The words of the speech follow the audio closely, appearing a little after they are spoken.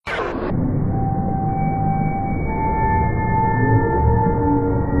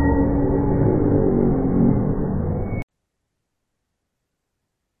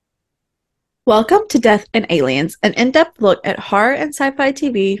Welcome to Death and Aliens, an in-depth look at horror and sci-fi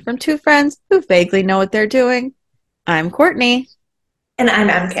TV from two friends who vaguely know what they're doing. I'm Courtney. And I'm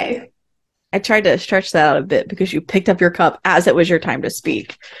MK. I tried to stretch that out a bit because you picked up your cup as it was your time to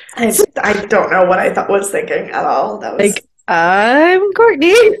speak. I don't know what I thought was thinking at all. That was I'm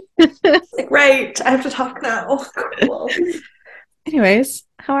Courtney. like, right, I have to talk now. Cool. Anyways,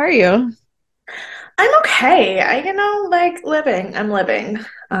 how are you? I'm okay. Living. I'm living.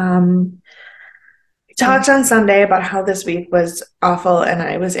 We talked on Sunday about how this week was awful and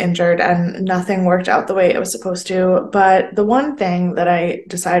I was injured and nothing worked out the way it was supposed to. But the one thing that I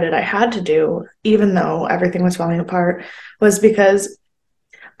decided I had to do, even though everything was falling apart, was because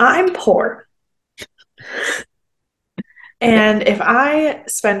I'm poor. And if I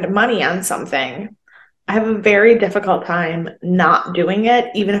spend money on something, I have a very difficult time not doing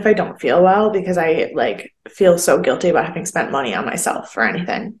it, even if I don't feel well, because I feel so guilty about having spent money on myself or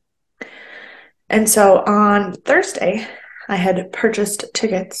anything. And so on Thursday, I had purchased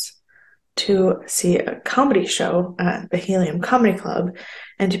tickets to see a comedy show at the Helium Comedy Club.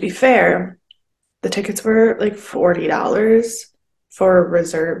 And to be fair, the tickets were like $40 for a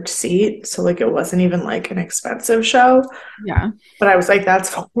reserved seat. So it wasn't even like an expensive show. Yeah, But I was like,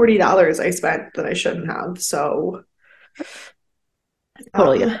 that's $40 I spent that I shouldn't have. So,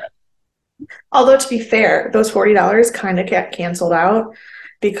 totally get um, although to be fair, those $40 kind of get canceled out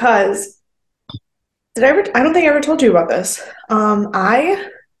because I don't think I ever told you about this. I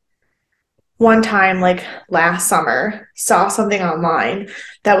one time, like last summer, saw something online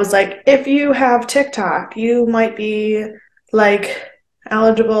that was like, if you have TikTok, you might be like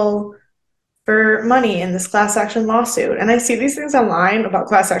eligible for money in this class action lawsuit. And I see these things online about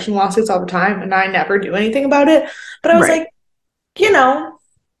class action lawsuits all the time, and I never do anything about it. But I was right. like, you know,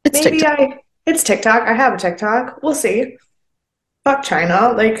 It's maybe TikTok. it's TikTok. I have a TikTok. We'll see. Fuck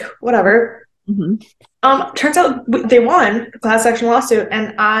China, like whatever. hmm Turns out they won the class action lawsuit,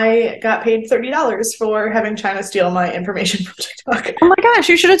 and I got paid $30 for having China steal my information from TikTok. Oh my gosh,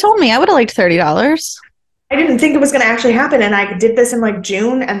 you should have told me. I would have liked $30. I didn't think it was going to actually happen, and I did this in like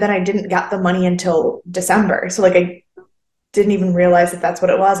June, and then I didn't get the money until December. So I didn't even realize that that's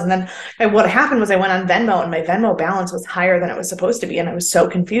what it was. And then what happened was I went on Venmo, and my Venmo balance was higher than it was supposed to be, and I was so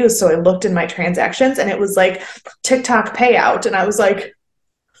confused. So I looked in my transactions, and it was like TikTok payout, and I was like,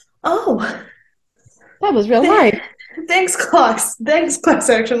 oh. That was real life. Thanks, class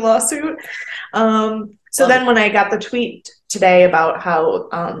action lawsuit. So Love it. then when I got the tweet today about how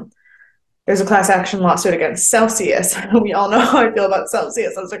there's a class action lawsuit against Celsius, we all know how I feel about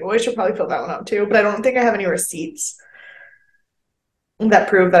Celsius. I was like, well, I should probably fill that one out too. But I don't think I have any receipts that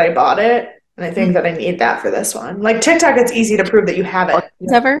prove that I bought it. And I think that I need that for this one. Like TikTok, it's easy to prove that you have it.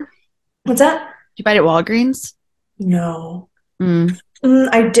 Walgreens ever? Did What's that? you buy it at Walgreens? No. Mm.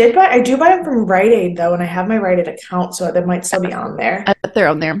 I do buy them from Rite Aid though, and I have my Rite Aid account, so they might still be on there. I bet they're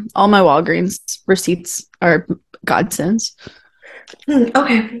on there. All my Walgreens receipts are godsends.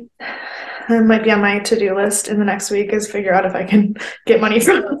 Okay. That might be on my to-do list in the next week is figure out if I can get money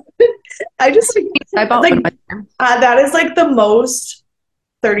from I just I bought like one right there. that is like the most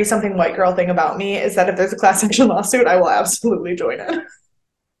 30 something white girl thing about me is that if there's a class action lawsuit, I will absolutely join it.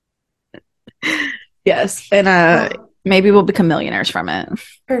 Yes, and Oh, maybe we'll become millionaires from it.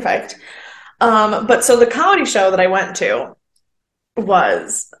 perfect. But so the comedy show that I went to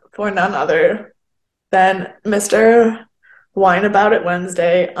was for none other than Mr. Wine About It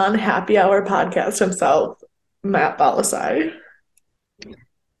Wednesday on Happy Hour podcast himself, Matt Balasai.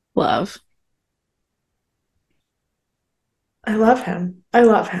 Love. I love him. I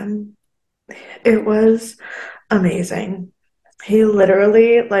love him. It was amazing. He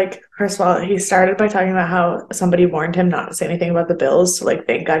literally, like, first of all, he started by talking about how somebody warned him not to say anything about the Bills. So, like,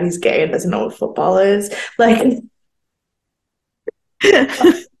 thank God he's gay and doesn't know what football is. Like,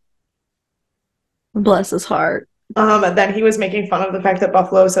 Bless his heart. and then he was making fun of the fact that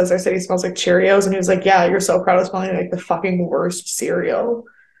Buffalo says their city smells like Cheerios, and he was like, "Yeah, you're so proud of smelling like the fucking worst cereal."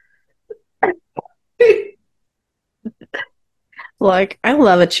 Like, I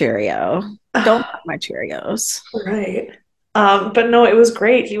love a Cheerio. Don't have my Cheerios. Right. But no, it was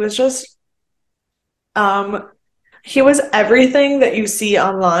great. Um, he was everything that you see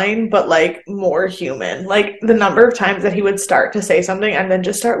online, but like more human. Like the number of times that he would start to say something and then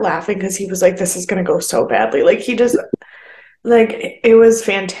just start laughing because he was like, this is gonna go so badly. Like he just like it was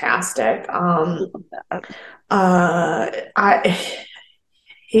fantastic. I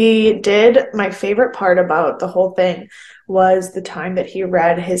he did my favorite part about the whole thing was the time that he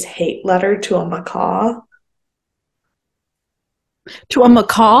read his hate letter to a macaw. To a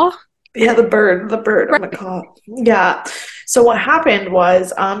macaw? Yeah, the bird. Oh my Right. God. Yeah. So what happened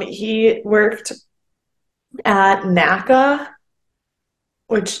was, he worked at NACA,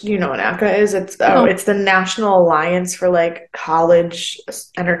 which you know what NACA is. No. It's the National Alliance for like College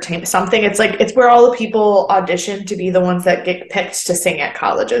Entertainment something. It's where all the people audition to be the ones that get picked to sing at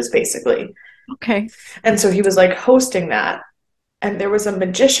colleges, basically. Okay. And so he was like hosting that, and there was a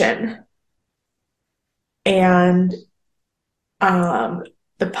magician, and um,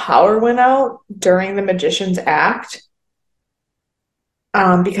 the power went out during the magician's act,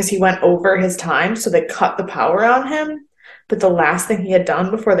 because he went over his time. So they cut the power on him. But the last thing he had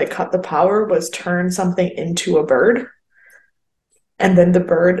done before they cut the power was turn something into a bird. And then the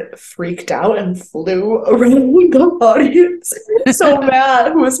bird freaked out and flew around the audience. So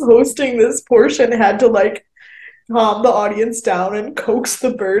Matt, who was hosting this portion, had to like calm the audience down and coax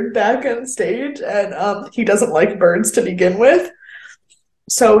the bird back on stage. And he doesn't like birds to begin with.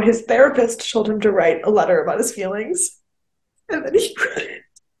 So his therapist told him to write a letter about his feelings. And then he read it.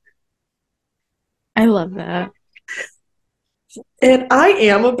 I love that. And I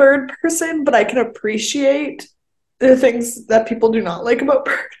am a bird person, but I can appreciate the things that people do not like about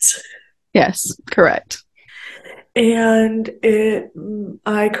birds. Yes, correct. And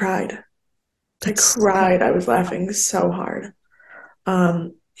I cried. I That's cried. I was laughing so hard.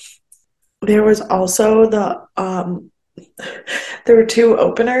 Um, there was also there were two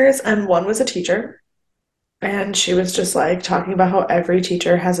openers, and one was a teacher, and she was just like talking about how every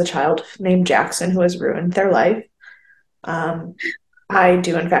teacher has a child named Jackson who has ruined their life. Um, I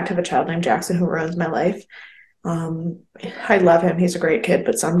do, in fact, have a child named Jackson who ruins my life. I love him. He's a great kid,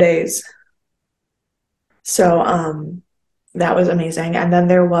 but some days. So, that was amazing. And then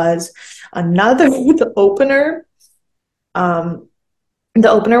there was another, the opener. Um, the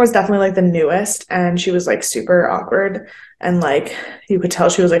opener was definitely like the newest, and she was like super awkward. And like you could tell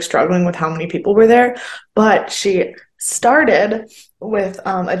she was like struggling with how many people were there. But she started with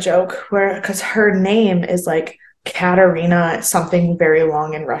a joke where, because her name is like Katerina, something very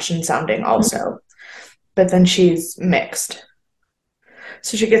long and Russian sounding, also. But then she's mixed.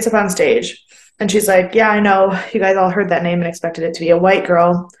 So she gets up on stage and she's like, "Yeah, I know you guys all heard that name and expected it to be a white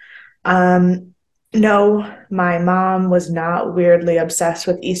girl. Um, no, my mom was not weirdly obsessed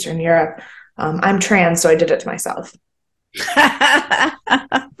with Eastern Europe. I'm trans, so I did it to myself."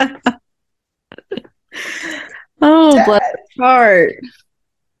 Oh, bless Dead. her heart.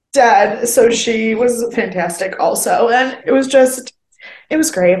 Dead. So she was fantastic also. And it was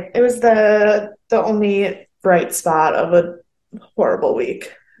great. It was the only bright spot of a horrible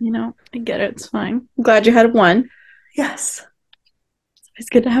week. I get it. It's fine. I'm glad you had one. Yes. It's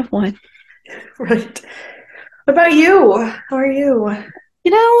good to have one. Right. What about you? How are you?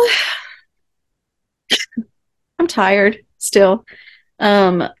 You know, I'm tired still.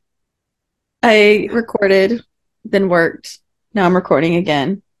 Um, I recorded, then worked. Now I'm recording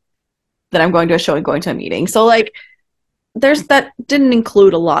again. Then I'm going to a show and going to a meeting. So like there's that didn't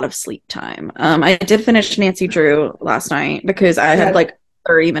include a lot of sleep time. I did finish Nancy Drew last night because I had Yeah, like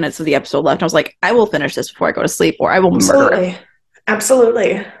 30 minutes of the episode left. I was like, I will finish this before I go to sleep or I will murder it.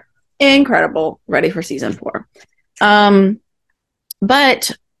 absolutely. Absolutely. Incredible. Ready for season 4. Um,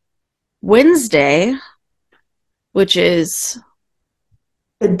 but Wednesday, which is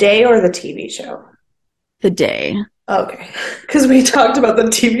The day or the TV show? the day. Okay. Because we talked about the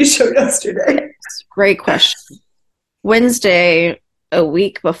TV show yesterday. Great question. Wednesday, a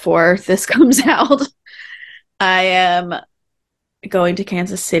week before this comes out, I am going to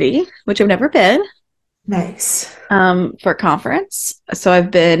Kansas City, which I've never been, Nice. for a conference. So I've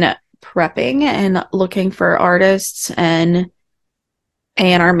been prepping and looking for artists and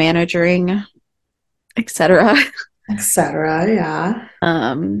A&R managing, etc. Etc. Yeah.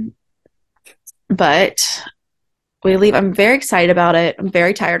 Um, but we leave. I'm very excited about it. I'm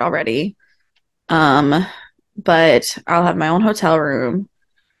very tired already. Um, but I'll have my own hotel room.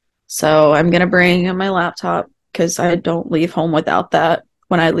 So I'm gonna bring my laptop because I don't leave home without that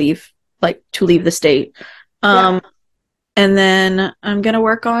when I leave, like to leave the state. Yeah. Um, and then I'm gonna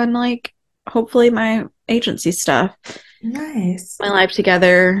work on like hopefully my agency stuff, Nice. my life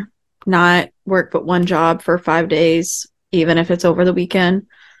together, not work but one job for 5 days, even if it's over the weekend.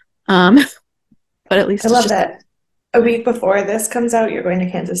 Um, but at I least it's love just that. A week before this comes out, you're going to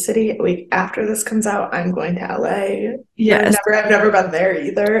Kansas City. A week after this comes out, I'm going to LA. yes. I've never been there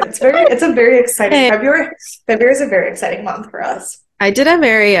either. It's a very exciting Hey, February. February is a very exciting month for us. I did a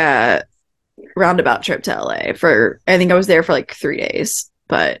very roundabout trip to LA for I think I was there for like 3 days,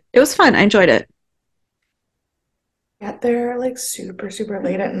 but it was fun. I enjoyed it. Got there like super, super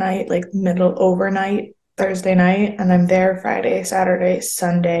late at night, like middle overnight, Thursday night, and I'm there Friday, Saturday,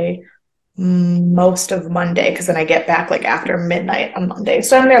 Sunday, most of Monday because then I get back like after midnight on Monday.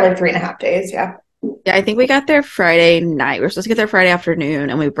 So I'm there like 3.5 days. Yeah. Yeah, I think we got there Friday night. We were supposed to get there Friday afternoon,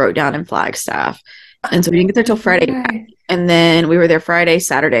 and we broke down in Flagstaff. And so we didn't get there till Friday night. Right. And then we were there Friday,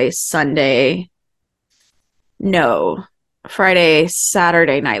 Saturday, Sunday. No, Friday,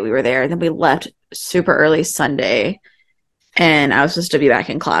 Saturday night we were there. And then we left super early Sunday. And I was supposed to be back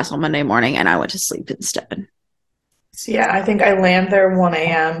in class on Monday morning, and I went to sleep instead. So yeah, I think I land there 1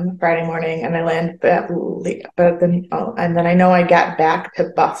 a.m. Friday morning, and I land but then and then I know I got back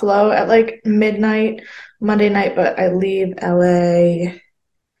to Buffalo at like midnight Monday night, but I leave LA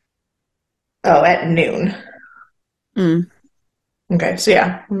at noon. Mm. Okay, so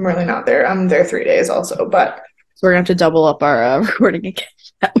yeah, I'm really not there. I'm there 3 days also, but So we're gonna have to double up our recording again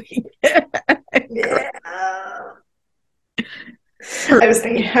that week. yeah. I was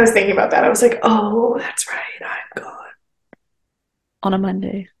thinking about that. I was like, oh, that's right, I'm gone On a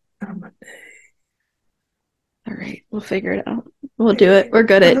Monday. on Monday. All right, we'll figure it out. We'll do it. We're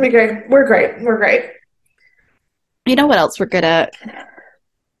good It'll at, be great. We're great. We're great. you know what else we're good at?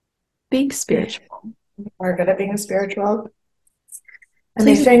 Being Yeah, spiritual. we're good at being spiritual. And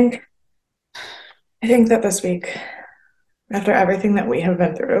I Please. think I think that this week, after everything that we have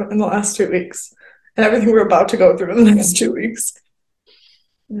been through in the last 2 weeks, and everything we're about to go through in the next 2 weeks,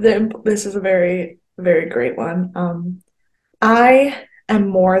 this is a very, very great one. I am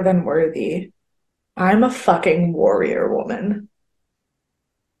more than worthy. I'm a fucking warrior woman.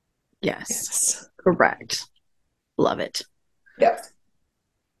 Yes, Yes. correct. Love it. Yep.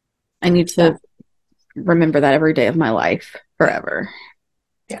 I need Yeah. to remember that every day of my life forever.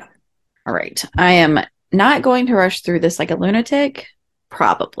 Yeah. All right. I am not going to rush through this like a lunatic,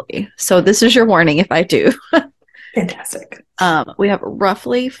 probably. So this is your warning if I do. Fantastic. We have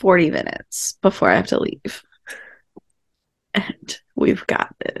roughly 40 minutes before I have to leave. And we've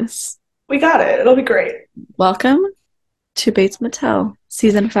got this. We got it. It'll be great. Welcome to Bates Motel,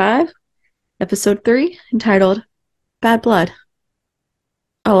 Season 5, Episode 3, entitled Bad Blood.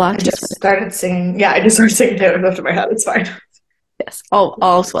 A lot I to just swim. started singing. Yeah, I just started singing Taylor Swift in my head. It's fine. Yes.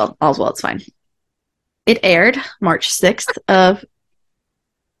 All's well. All's well. It's fine. It aired March 6th of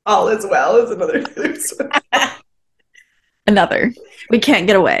All is well is another Taylor Swift. another. We can't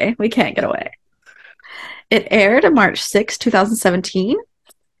get away. We can't get away. It aired March 6th, 2017.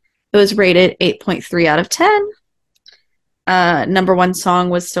 It was rated 8.3 out of 10. Number one song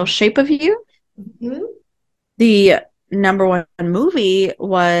was still Shape of You. Mhm. The number one movie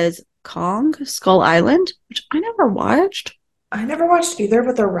was Kong Skull Island, which I never watched. I never watched either,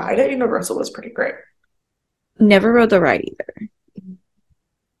 but the ride at Universal was pretty great. Never rode the ride either.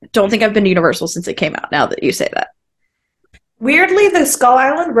 Don't think I've been to Universal since it came out, now that you say that. Weirdly, the Skull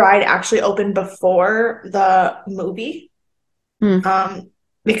Island ride actually opened before the movie. Hmm.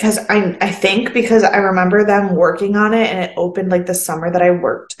 Because I think because I remember them working on it and it opened like the summer that I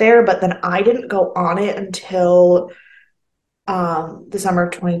worked there, but then I didn't go on it until the summer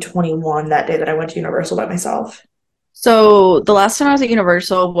of 2021, that day that I went to Universal by myself. So the last time I was at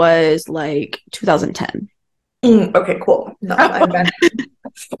Universal was like 2010. Okay, cool. No, I've been.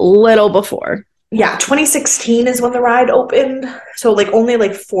 Little before. Yeah, 2016 is when the ride opened. So like only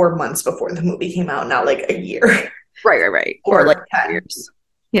like 4 months before the movie came out, not like a year Right. Or like or 10. years.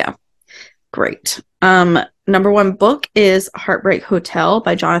 Yeah. Great. Number one book is Heartbreak Hotel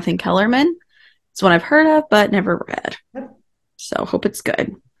by Jonathan Kellerman. It's one I've heard of but never read. So hope it's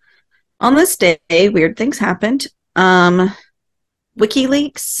good. On this day, weird things happened.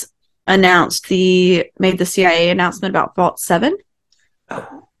 WikiLeaks made the CIA announcement about Vault 7.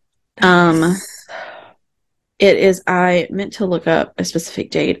 Oh, Um, nice. I meant to look up a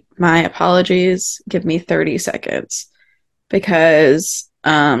specific date. My apologies. Give me 30 seconds because,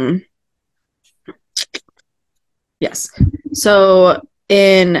 yes. So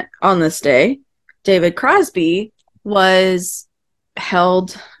on this day, David Crosby was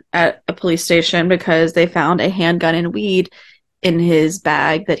held at a police station because they found a handgun and weed in his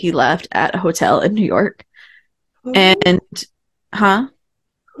bag that he left at a hotel in New York. Who, And, huh?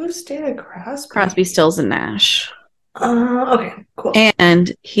 who's David Crosby? Crosby, Stills, and Nash. Okay, cool.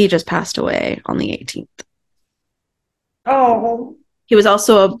 And he just passed away on the 18th. Oh, He was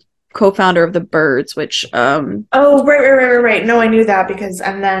also a co-founder of the Birds, which oh, right. No, I knew that because,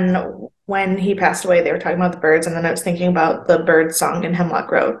 and then when he passed away, they were talking about the birds, and then I was thinking about the bird song in Hemlock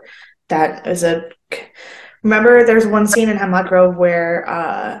Grove. That is remember there's one scene in Hemlock Grove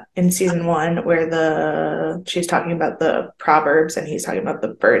where, in season 1, where she's talking about the proverbs and he's talking about the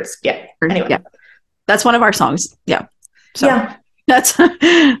birds. Yeah. Anyway. yeah, that's one of our songs. Yeah. So Yeah. that's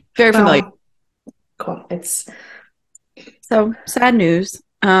very familiar. Well, cool. So sad news.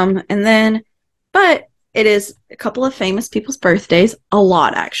 And then, but it is a couple of famous people's birthdays, a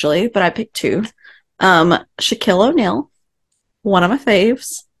lot actually, but I picked two. Shaquille O'Neal, one of my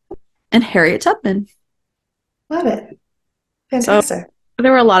faves, and Harriet Tubman. Love it. So Fantastic.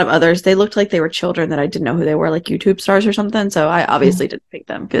 there were a lot of others. They looked like they were children that I didn't know who they were, like YouTube stars or something. So I Mm, obviously didn't pick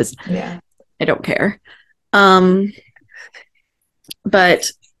them because yeah. I don't care. Um, but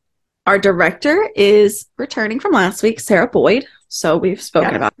our director is returning from last week, Sarah Boyd. So we've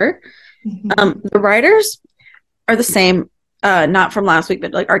spoken Yeah. about her. Mhm. The writers are the same, not from last week,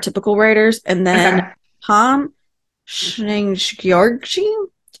 but like our typical writers. And then Okay. Tom Shingyorgi,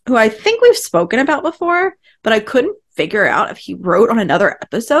 who I think we've spoken about before, but I couldn't figure out if he wrote on another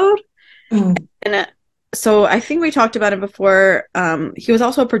episode. Mm, And so I think we talked about him before. He was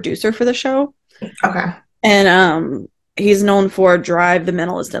also a producer for the show, okay. and he's known for Drive the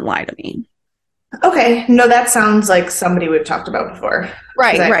Mentalist and Lie to Me. Okay. No, that sounds like somebody we've talked about before.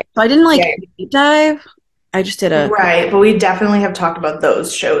 Because Right, right. So I didn't yeah, like deep dive. I just did a quick. right. But we definitely have talked about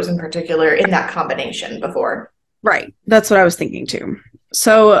those shows in particular in that combination before. Right. That's what I was thinking too.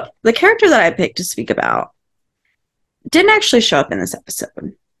 So the character that I picked to speak about didn't actually show up in this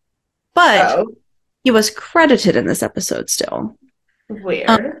episode, but Oh, he was credited in this episode still. Um,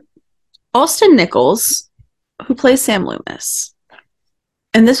 weird. Alston Nichols, who plays Sam Loomis.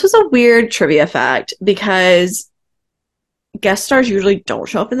 And this was a weird trivia fact because guest stars usually don't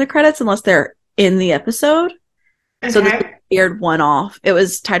show up in the credits unless they're in the episode. So this was Okay. a weird one off. It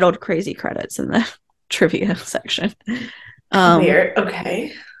was titled Crazy Credits in the trivia section. Weird.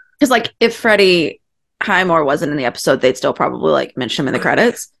 Okay. Because like if Freddie Highmore wasn't in the episode, they'd still probably like mention him in the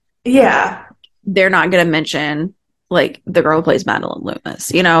credits. Yeah. They're not gonna mention like the girl who plays Madeline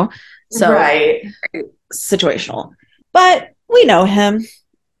Loomis, you know? So Right. situational. But we know him.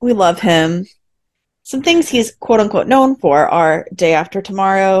 We love him. Some things he's quote unquote known for are Day After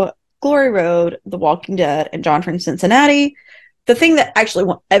Tomorrow, Glory Road, The Walking Dead, and John from Cincinnati. The thing that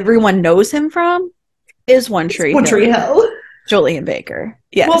actually everyone knows him from is One Tree One Hill, Tree Hill. Julian Baker.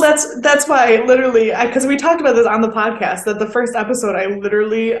 Well, Yes. that's why I literally because we talked about this on the podcast that the first episode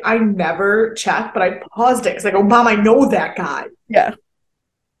I never checked, but I paused it because I go, Mom, I know that guy. Yeah.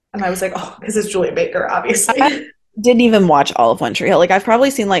 And I was like, oh, because it's Julia Baker, I obviously. didn't even watch all of One Tree Hill. Like I've probably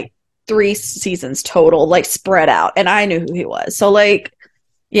seen like 3 seasons total, like spread out, and I knew who he was. So like,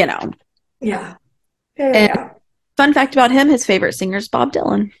 you know. Yeah. Yeah, yeah, And yeah. fun fact about him, his favorite singer is Bob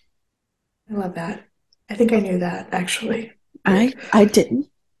Dylan. I love that. I think I knew that actually. Weird. I didn't,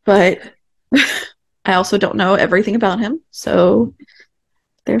 but I also don't know everything about him. So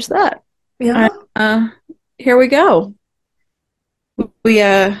there's that. All right, Yeah. here we go. We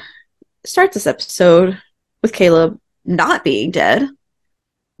start this episode with Caleb not being dead,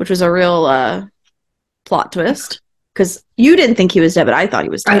 which was a real plot twist because you didn't think he was dead, but I thought he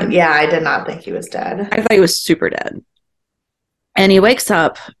was dead. Yeah, I did not think he was dead. I thought he was super dead. And he wakes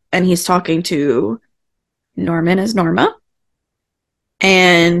up and he's talking to Norman as Norma,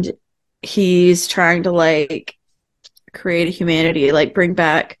 and he's trying to like create a humanity, like bring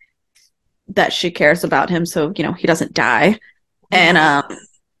back that she cares about him, so you know he doesn't die. And Yeah.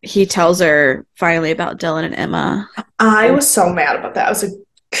 he tells her finally about Dylan and Emma I was so mad about that. I was like,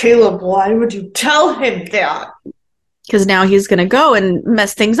 Caleb, why would you tell him that? because now he's gonna go and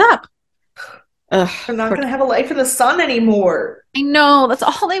mess things up. Ugh, I'm not gonna have a life in the sun anymore. I know that's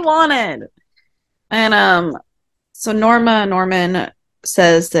all they wanted. And so Norman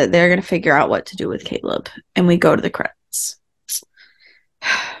says that they're gonna figure out what to do with Caleb, and we go to the credits.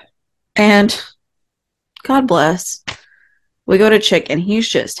 And God bless, we go to Chick, and he's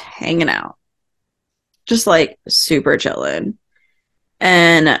just hanging out, just like super chilling.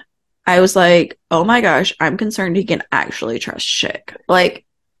 And I was like, oh my gosh, I'm concerned he can actually trust Chick. Like,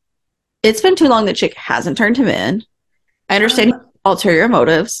 it's been too long that Chick hasn't turned him in. I understand Um, ulterior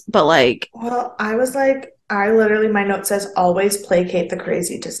motives, but like, well, I was like, I literally, my note says always placate the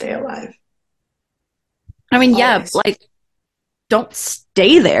crazy to stay alive. I mean, yeah, Always. like, don't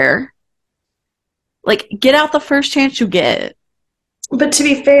stay there. Like, get out the first chance you get. But to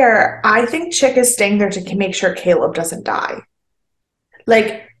be fair, I think Chick is staying there to make sure Caleb doesn't die.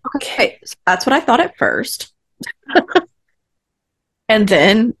 Like, Okay, so that's what I thought at first. And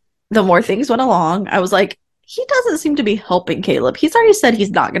then the more things went along, I was like, he doesn't seem to be helping Caleb. He's already said he's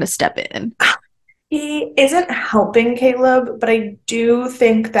not going to step in. he isn't helping Caleb, but I do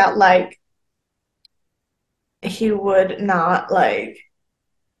think that, like, he would not, like,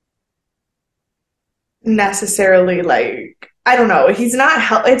 necessarily, like, I don't know. He's not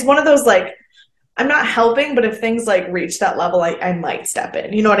help. It's one of those, like, I'm not helping, but if things, like, reach that level, I might step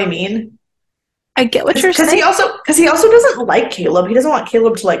in. You know what I mean? I get what you're saying. Because he also doesn't like Caleb. He doesn't want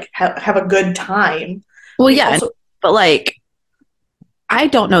Caleb to like have a good time. Well, But he yeah, also but like, I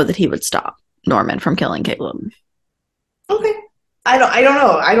don't know that he would stop Norman from killing Caleb. okay. I don't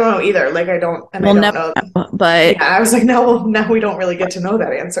know either. Like I We'll don't never know. know. But Yeah, I was like, no, well, now we don't really get to know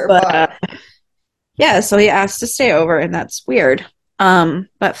that answer. but But yeah, so he asked to stay over, and that's weird.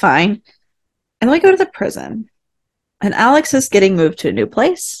 But fine. And then we go to the prison, and Alex is getting moved to a new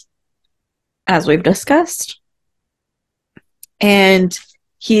place, as we've discussed. And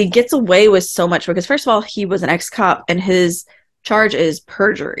he gets away with so much because, first of all, he was an ex cop, and his charge is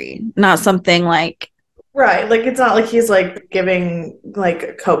perjury, not something like right, like it's not like he's like giving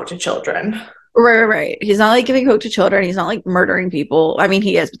like coke to children. right. He's not like giving coke to children. He's not like murdering people. I mean,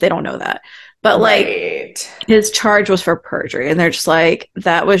 he is, but they don't know that. But like Right. his charge was for perjury, and they're just like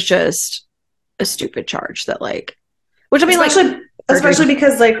that was just a stupid charge that like, which I mean, like perjury. Especially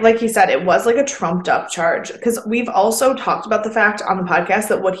because like you said, it was like a trumped up charge. Because we've also talked about the fact on the podcast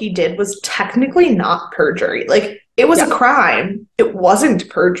that what he did was technically not perjury. Like it was Yeah, a crime. It wasn't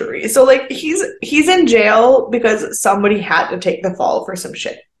perjury. So like he's in jail because somebody had to take the fall for some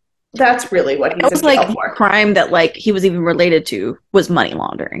shit. That's really what he's it in was like jail the for. crime that like he was even related to was money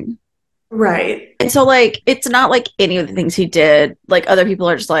laundering. Right. And so like it's not like any of the things he did, like other people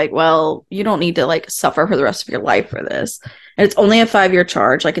are just like, well, you don't need to like suffer for the rest of your life for this. And it's only a 5 year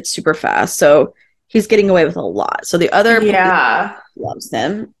charge, like it's super fast. So he's getting away with a lot. So the other police Yeah. loves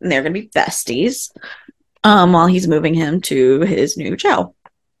him and they're gonna be besties while he's moving him to his new jail.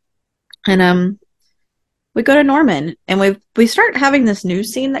 And we go to Norman and we start having this new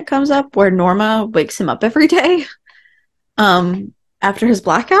scene that comes up where Norma wakes him up every day after his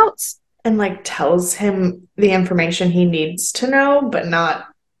blackouts. And like tells him the information he needs to know, but not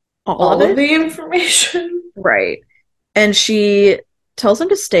All of all of it. the information. Right. And she tells him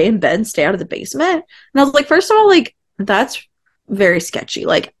to stay in bed and stay out of the basement. And I was like, first of all, like, that's very sketchy.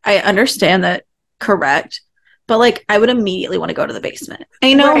 Like, I understand that, correct. But like, I would immediately want to go to the basement.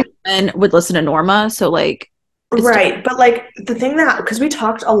 I know Right. men would listen to Norma, so like, it's different. Right. But like the thing that because we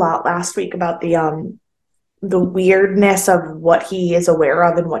talked a lot last week about the weirdness of what he is aware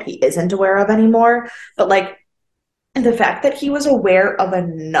of and what he isn't aware of anymore. But like the fact that he was aware of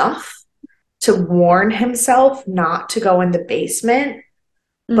enough to warn himself not to go in the basement,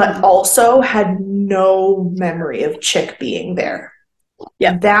 but Mm-hmm. also had no memory of Chick being there.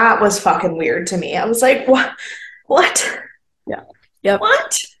 Yep. That was fucking weird to me. I was like, what? What? Yeah. Yep.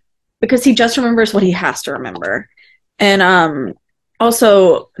 What? Because he just remembers what he has to remember. And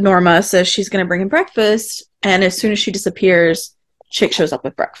also Norma says she's gonna bring him breakfast, and as soon as she disappears, Chick shows up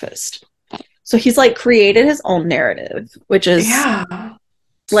with breakfast. So he's like created his own narrative, which is Yeah.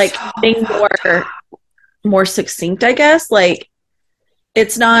 like So getting fucked up. more succinct, I guess. Like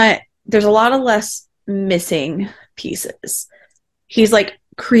it's not there's a lot of less missing pieces. He's like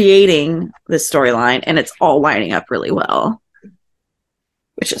creating this storyline and it's all lining up really well,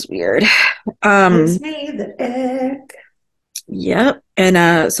 which is weird. Gives Um me the egg. yep.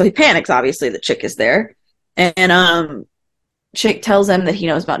 And so he panics obviously the Chick is there. And Chick tells him that he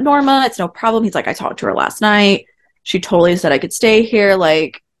knows about Norma. It's no problem. He's like, I talked to her last night. She totally said I could stay here.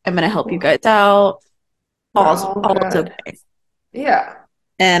 Like, I'm gonna help you guys out. We're all All's good. okay. Yeah.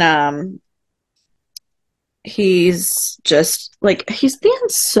 And he's just like he's being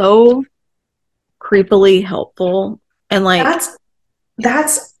so creepily helpful and like That's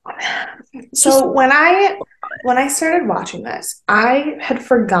just so when I started watching this, I had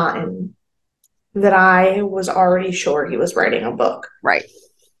forgotten that I was already sure he was writing a book. right.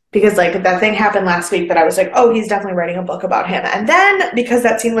 Because like that thing happened last week that I was like, oh, he's definitely writing a book about him. And then because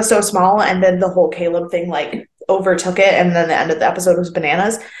that scene was so small and then the whole Caleb thing like overtook it and then the end of the episode was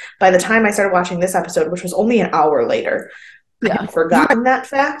bananas. By the time I started watching this episode, which was only an hour later, I Yeah. had forgotten that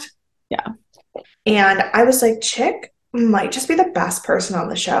fact. Yeah. And I was like, Chick might just be the best person on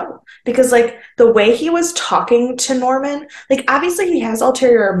the show. Because like the way he was talking to Norman, like obviously he has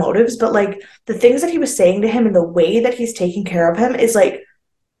ulterior motives, but like the things that he was saying to him and the way that he's taking care of him is like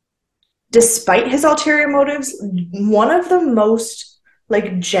despite his ulterior motives, one of the most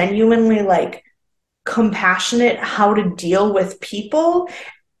like genuinely like compassionate how to deal with people.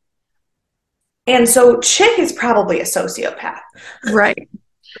 And so Chick is probably a sociopath. Right.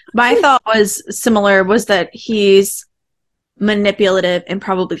 My thought was similar was that he's manipulative and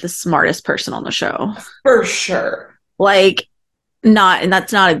probably the smartest person on the show. For sure. Like not and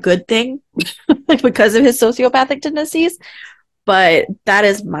that's not a good thing because of his sociopathic tendencies, but that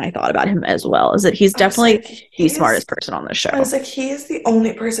is my thought about him as well, is that he's I was definitely like, the smartest person on the I show. was like, he is the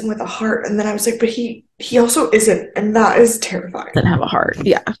only person with a heart. And then I was like, but he also isn't, and that is terrifying. Doesn't have a heart.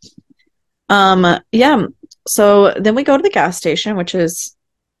 Yeah. Yeah. So then we go to the gas station, which is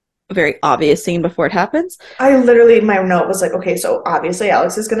a very obvious scene before it happens. I literally, my note was like, okay, so obviously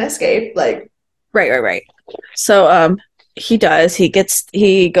Alex is gonna escape. Like, Right, right, right. So he does. He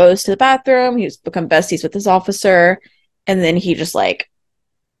goes to the bathroom, he's become besties with his officer, and then he just like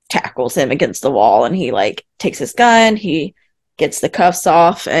tackles him against the wall and he like takes his gun, he gets the cuffs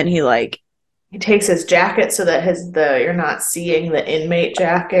off and he like he takes his jacket so that you're not seeing the inmate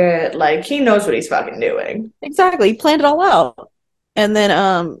jacket. Like, he knows what he's fucking doing. exactly he planned it all out. And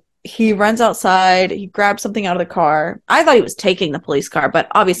then he runs outside, he grabs something out of the car. I thought he was taking the police car, but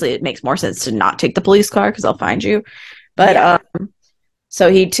obviously it makes more sense to not take the police car because they'll find you. But Yeah, so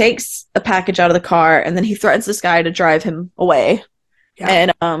he takes a package out of the car and then he threatens this guy to drive him away.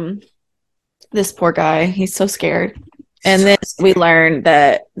 yeah. And this poor guy, he's so scared. And So then we scared. learn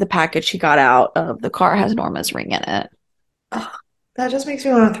that the package he got out of the car has Norma's ring in it. Ugh, that just makes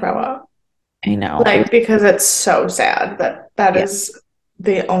me want to throw up. I know. It was, Like, because it's so sad that that yeah. is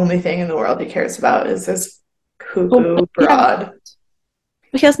the only thing in the world he cares about is this Well, cuckoo yeah, broad.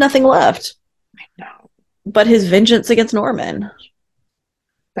 he has nothing left No. but his vengeance against Norman.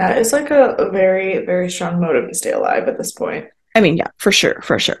 That is like a very, very strong motive to stay alive at this point. I mean, yeah, for sure,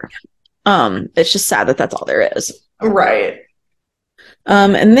 for sure. It's just sad that that's all there is. Right.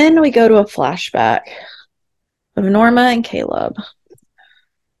 And then we go to a flashback of Norma and Caleb,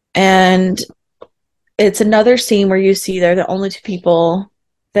 and it's another scene where you see they're the only two people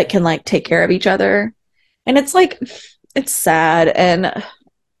that can like take care of each other, and it's like it's sad and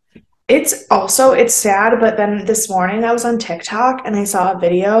It's sad, but then this morning I was on TikTok and I saw a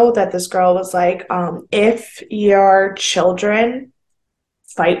video that this girl was like, if your children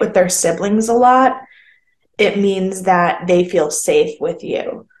fight with their siblings a lot, it means that they feel safe with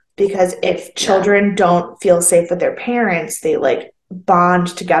you. Because if yeah, children don't feel safe with their parents, they like bond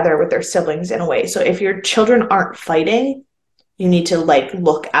together with their siblings in a way. So if your children aren't fighting, you need to like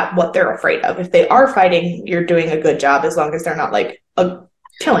look at what they're afraid of. If they are fighting, you're doing a good job as long as they're not like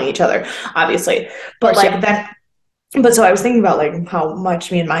killing each other, obviously. of But course, yeah, like then, but so I was thinking about like how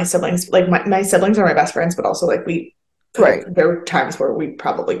much me and my siblings, like my siblings are my best friends, but also like right, there were times where we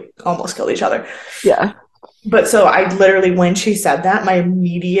probably almost killed each other. yeah. But so I literally, when she said that,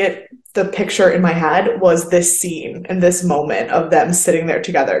 the picture in my head was this scene and this moment of them sitting there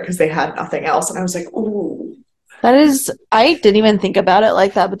together because they had nothing else. And I was like, ooh, That is, I didn't even think about it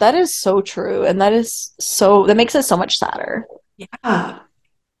like that, but that is so true, and that makes it so much sadder. yeah.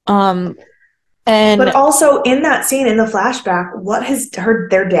 Um, But and also in that scene in the flashback, what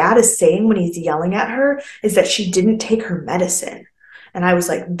their dad is saying when he's yelling at her is that she didn't take her medicine. And I was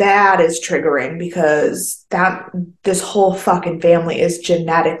like, that is triggering because that this whole fucking family is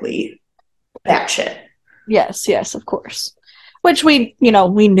genetically batshit. yes, yes, of course. Which we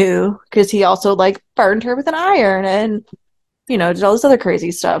knew because he also like burned her with an iron and did all this other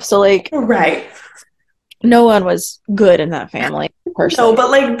crazy stuff. So like Right. no one was good in that family per No, se. but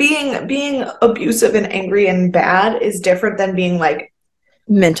like being abusive and angry and bad is different than being like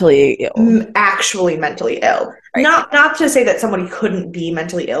Mentally ill. actually mentally ill. Right. Not to say that somebody couldn't be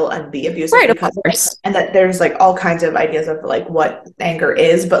mentally ill and be abusive Right, of because course. and that there's like all kinds of ideas of like what anger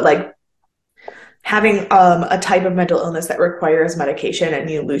is, but like having a type of mental illness that requires medication and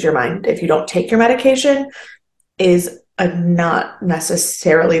you lose your mind if you don't take your medication is not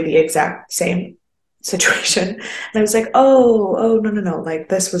necessarily the exact same situation. And I was like, oh, no, no, no. Like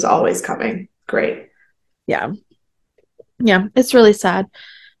this was always coming. Great. Yeah. Yeah, it's really sad.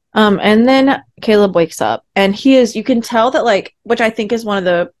 And then Caleb wakes up and you can tell that like, which I think is one of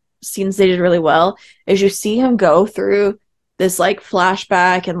the scenes they did really well, is you see him go through this like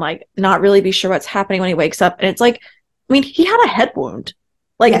flashback and like not really be sure what's happening when he wakes up. And it's like, I mean, he had a head wound.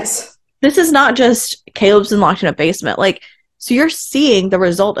 Like, Yes. this is not just Caleb's been locked in a basement. Like, so you're seeing the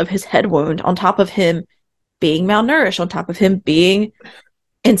result of his head wound on top of him being malnourished, on top of him being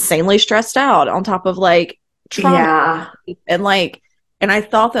insanely stressed out, on top of like trauma Yeah. and like and I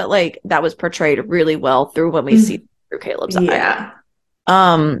thought that like that was portrayed really well through when we see Mm, through Caleb's eyes. yeah.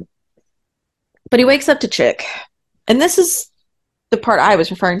 Um, but he wakes up to Chick, and this is the part I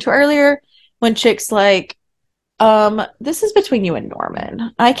was referring to earlier when Chick's like, this is between you and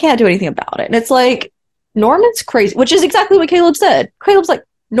Norman. I can't do anything about it. And it's like Norman's crazy, which is exactly what Caleb said. Caleb's like,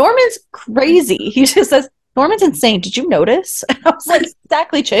 Norman's crazy. He just says, Norman's insane. Did you notice? And I was like,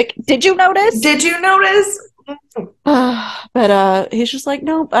 exactly, Chick. Did you notice? Did you notice? But he's just like,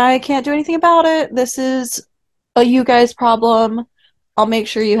 nope, I can't do anything about it. This is a you guys problem. I'll make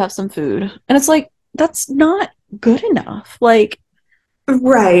sure you have some food. And it's like, that's not good enough. Like,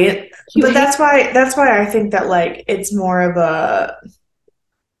 Right. you But hate, that's why I think that like it's more of a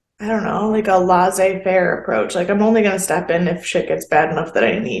I don't know, like a laissez-faire approach. Like I'm only gonna step in if shit gets bad enough that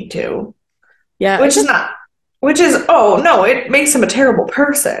I need to. Yeah, I Which is guess. not, which is, oh no, it makes him a terrible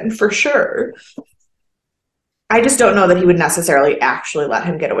person for sure. I just don't know that he would necessarily actually let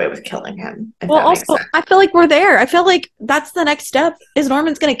him get away with killing him, if Well, that makes also, sense. I feel like we're there. I feel like that's the next step is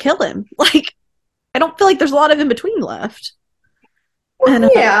Norman's going to kill him. Like, I don't feel like there's a lot of in between left. And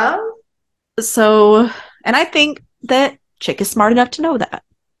Well, yeah. so, and I think that Chick is smart enough to know that.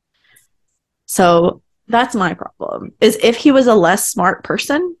 So that's my problem is if he was a less smart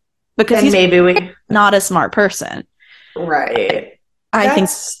person, because Then he's maybe we, not a smart person. right. I think,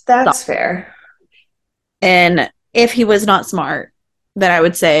 That's fair. and if he was not smart, then I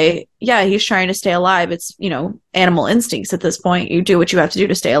would say, yeah, he's trying to stay alive. It's, animal instincts at this point. You do what you have to do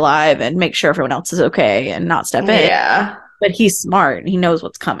to stay alive and make sure everyone else is okay and not step in. Yeah. But he's smart and he knows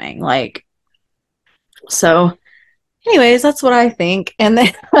what's coming. Like, so, anyways, that's what I think. And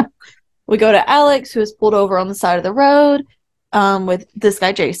then we go to Alex, who is pulled over on the side of the road with this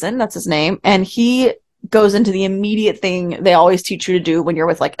guy, Jason, that's his name. And he goes into the immediate thing they always teach you to do when you're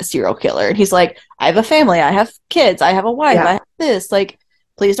with like a serial killer. And he's like, I have a family, I have kids, I have a wife, I Yeah. have this. Like,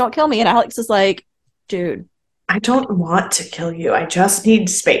 please don't kill me. And Alex is like, dude, I don't want to kill you. I just need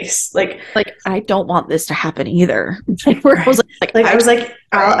space. like, I don't want this to happen either. Where I was Right. Like I I was like,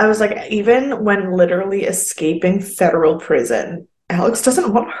 pray. I was like, even when literally escaping federal prison, Alex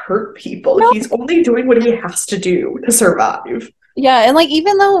doesn't want to hurt people. No. He's only doing what he has to do to survive. Yeah, and like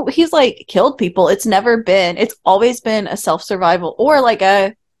even though he's like killed people, it's always been a self survival or like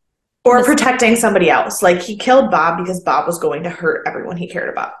a Or mis- protecting somebody else. Like he killed Bob because Bob was going to hurt everyone he cared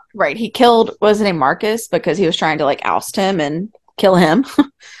about. right. He killed was his name Marcus because he was trying to like oust him and kill him.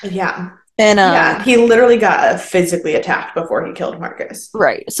 Yeah. And Yeah. He literally got physically attacked before he killed Marcus.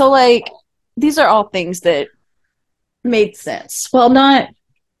 right. So like these are all things that made sense. Well, not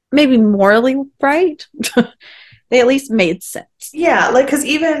maybe morally right. They at least made sense. Yeah, like because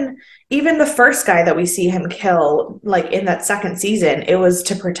even the first guy that we see him kill, like in that second season, it was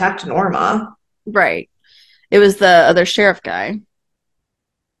to protect Norma. Right. It was the other sheriff guy.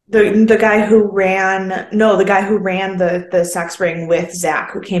 The guy who ran no, the guy who ran the sex ring with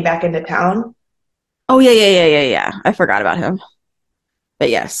Zach, who came back into town. Oh yeah. I forgot about him. But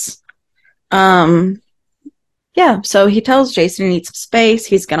yes. Um yeah, so he tells Jason he needs some space.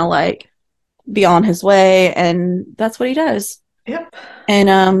 He's gonna like be on his way, and that's what he does. Yep.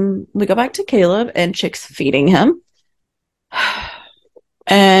 And we go back to Caleb, and Chick's feeding him,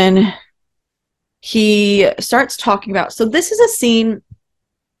 and he starts talking about. So this is a scene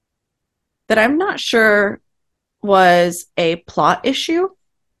that I'm not sure was a plot issue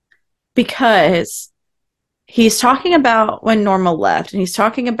because he's talking about when Norma left, and he's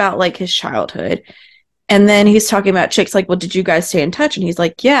talking about like his childhood, and then he's talking about Chick's like, well, did you guys stay in touch? And he's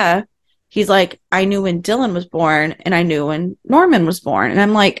like, yeah. He's like, I knew when Dylan was born, and I knew when Norman was born, and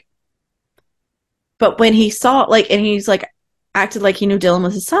I'm like, but when he saw like, and he's like, acted like he knew Dylan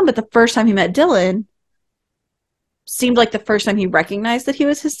was his son, but the first time he met Dylan seemed like the first time he recognized that he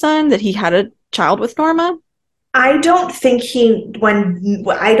was his son, that he had a child with Norma. I don't think when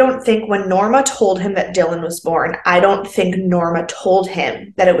Norma told him that Dylan was born, I don't think Norma told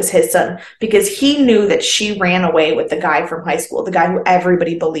him that it was his son because he knew that she ran away with the guy from high school, the guy who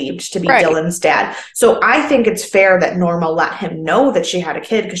everybody believed to be Right. Dylan's dad. So I think it's fair that Norma let him know that she had a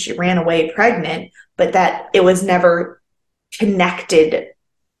kid because she ran away pregnant, but that it was never connected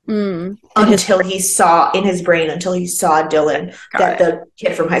In his until he saw in his brain until he saw Dylan got that it. the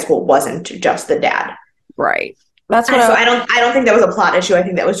kid from high school wasn't just the dad. Right. That's what And so I I don't think that was a plot issue. I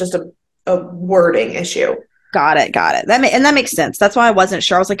think that was just a wording issue. got it. And that makes sense. That's why I wasn't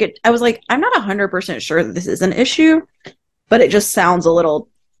sure. I was like, I'm not 100% sure that this is an issue, but it just sounds a little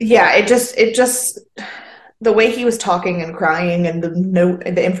Yeah, it just the way he was talking and crying and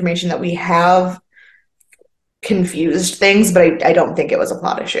the information that we have confused things, but I don't think it was a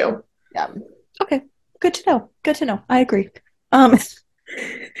plot issue. yeah. Okay. Good to know. Good to know. I agree. Um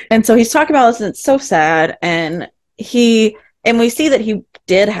and so he's talking about this and it's so sad and we see that he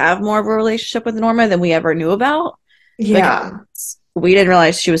did have more of a relationship with Norma than we ever knew about because Yeah, we didn't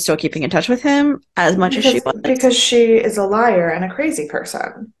realize she was still keeping in touch with him as much as she was. because she is a liar and a crazy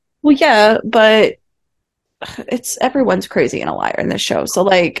person. Well, yeah, but it's everyone's crazy and a liar in this show. So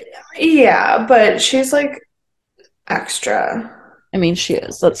like, Yeah, but she's like extra. I mean, she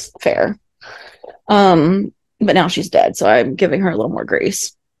is. That's fair. But now she's dead, so I'm giving her a little more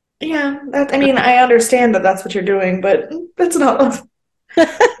grace. Yeah, I mean, I understand that that's what you're doing, but that's not love.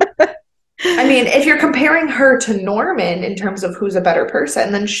 I mean, if you're comparing her to Norman in terms of who's a better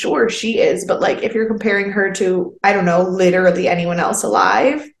person, then sure, she is. But like, if you're comparing her to, I don't know, literally anyone else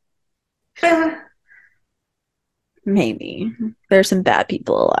alive, Eh, Maybe. There's some bad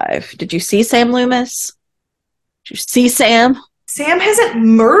people alive. Did you see Sam Loomis? Did you see Sam? Sam hasn't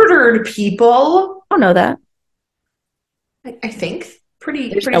murdered people. I don't know that. I think pretty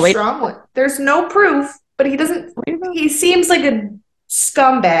There's pretty no way. strongly. There's no proof, but he doesn't. Way to go. He seems like a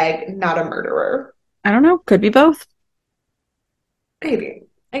scumbag, not a murderer. I don't know. Could be both. Maybe.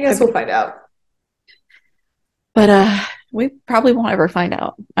 I Could guess be. we'll find out. But we probably won't ever find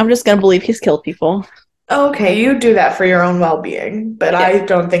out. I'm just gonna believe he's killed people. Okay, you do that for your own well-being, but Yeah, I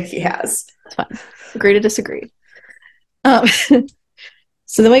don't think he has. it's fine. Agree to disagree. Um,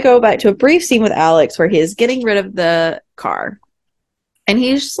 so then we go back to a brief scene with Alex where he is getting rid of the car. And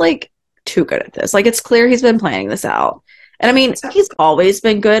he's just like too good at this. Like it's clear he's been planning this out. And I mean, So, he's always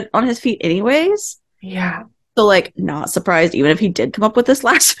been good on his feet anyways. yeah. So like not surprised even if he did come up with this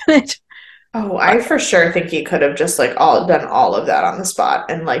last minute. Oh, But I for sure think he could have just like all done all of that on the spot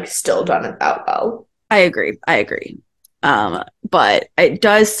and like still done it that well. I agree. I agree. But it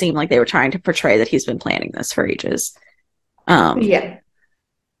does seem like they were trying to portray that he's been planning this for ages. Um, Yeah.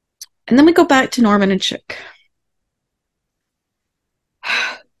 and then we go back to Norman and Chick.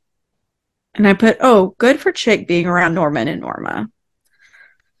 And I put, oh, good for Chick being around Norman and Norma.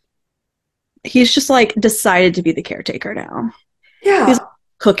 He's just like decided to be the caretaker now. He's Yeah.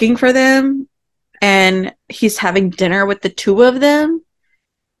 cooking for them and he's having dinner with the two of them.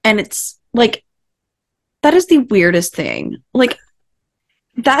 And it's like, that is the weirdest thing. Like,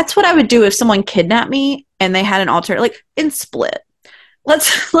 that's what I would do if someone kidnapped me and they had an alternate, like in Split.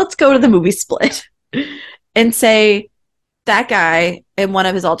 Let's go to the movie Split and say that guy and one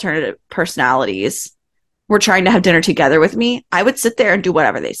of his alternative personalities were trying to have dinner together with me. I would sit there and do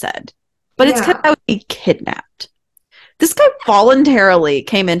whatever they said. But it's because Yeah. I would be kidnapped. This guy voluntarily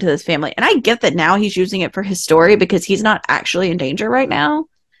came into this family, and I get that now he's using it for his story because he's not actually in danger right now.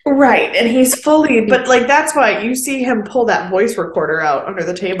 Right. And he's fully, but like that's why you see him pull that voice recorder out under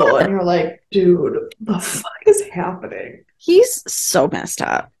the table and you're like, dude, the fuck is happening? He's so messed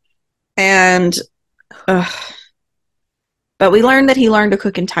up. And but we learned that he learned to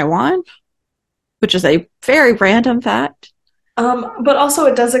cook in Taiwan, which is a very random fact. But also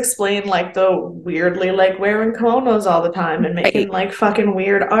it does explain like the weirdly like wearing kimonos all the time and making Right? like fucking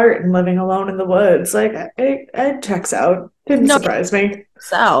weird art and living alone in the woods. Like it checks out. Didn't No, surprise me.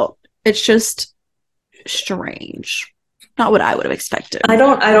 it's out. It's just strange. Not what I would have expected. I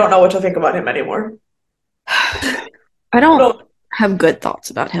don't know what to think about him anymore. I don't Well, have good thoughts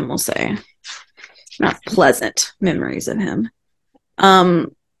about him, we'll say. Not pleasant memories of him.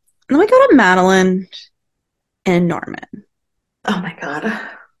 Um, then we go to Madeline and Norman. oh my God.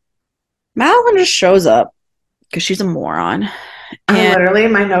 Madeline just shows up because she's a moron. I And literally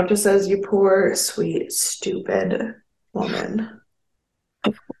my note just says, you poor, sweet, stupid woman.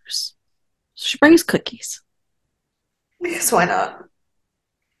 of course, she brings cookies. Because why not?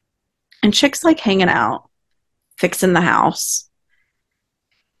 And Chick's like hanging out, fixing the house.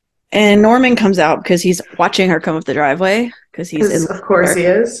 And Norman comes out because he's watching her come up the driveway because he's in Because love of with course her. he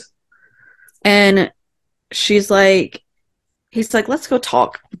is. And she's like, he's like, let's go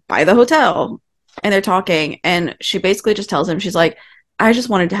talk by the hotel. And they're talking. And she basically just tells him, she's like, I just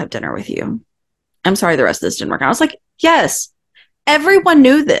wanted to have dinner with you. I'm sorry the rest of this didn't work out. I was like, yes, everyone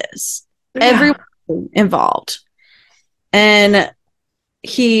knew this. Yeah. Everyone involved. And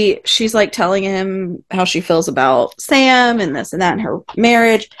she's like telling him how she feels about Sam and this and that and her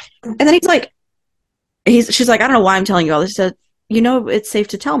marriage. And then she's like, I don't know why I'm telling you all this. She said, you know, it's safe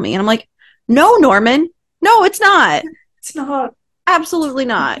to tell me. And I'm like, no, Norman, no, it's not. It's not. Absolutely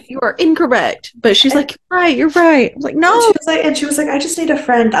not. You are incorrect. But she's And, like, you're right. You're right. I was like, and no. she was like, I just need a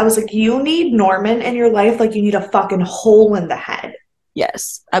friend. I was like, you need Norman in your life like you need a fucking hole in the head.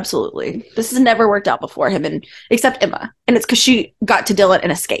 Yes, absolutely. This has never worked out before him and except Emma. And it's because she got to Dylan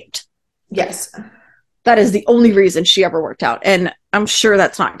and escaped. Yes. That is the only reason she ever worked out. And I'm sure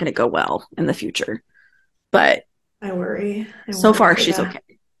that's not going to go well in the future. But I worry. I so worry far for she's that.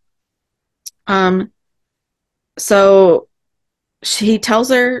 okay. So he tells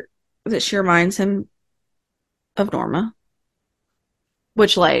her that she reminds him of Norma,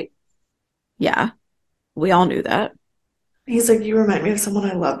 which like, yeah, we all knew that. He's like, you remind me of someone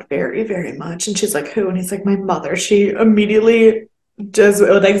I loved very, very much. And she's like, who? And he's like, my mother. She immediately does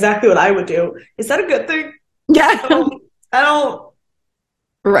exactly what I would do. Is that a good thing? I Yeah. don't, I don't,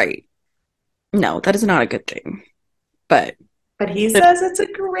 Right. No, that is not a good thing. But but he says it's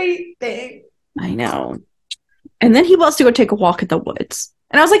a great thing. I know. And then he wants to go take a walk in the woods.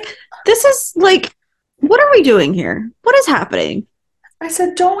 And I was like, this is like, what are we doing here? What is happening? I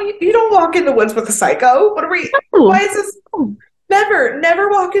said, don't you don't walk in the woods with a psycho. What are we, No, why is this? no. never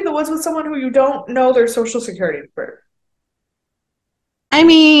walk in the woods with someone who you don't know their social security number. I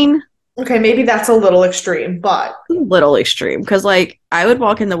mean, Okay, maybe that's a little extreme, but a little extreme because like I would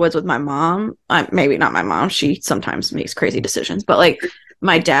walk in the woods with my mom. Maybe not my mom. She sometimes makes crazy decisions, but like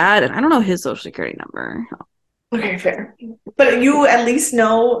my dad, and I don't know his social security number. okay, fair. But you at least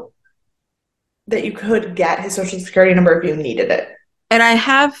know that you could get his social security number if you needed it. And I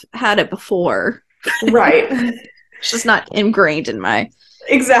have had it before. Right. It's just not ingrained in my,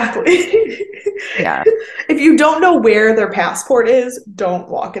 Exactly. yeah, If you don't know where their passport is, don't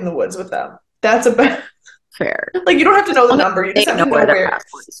walk in the woods with them. That's a bad, fair. like, you don't have to As know the long as number, you they just have know to know where their where.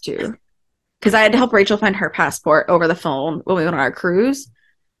 passport is too. Because I had to help Rachel find her passport over the phone when we went on our cruise.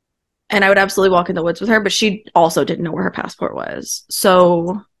 And I would absolutely walk in the woods with her, but she also didn't know where her passport was.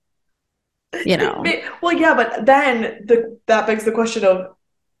 So, you know. Well, yeah, but then that begs the question of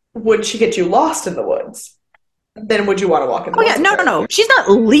would she get you lost in the woods? Then would you want to walk in the Oh yeah, woods with no, no, her? no. She's not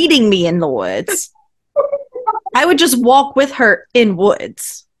leading me in the woods. I would just walk with her in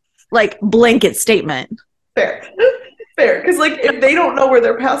woods. Like blanket statement. Fair. Fair. Because, like, if they don't know where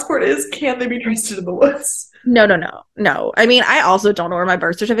their passport is, can they be trusted in the woods? No, no, no, no. I mean, I also don't know where my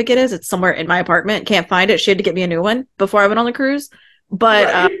birth certificate is. It's somewhere in my apartment. Can't find it. She had to get me a new one before I went on the cruise. But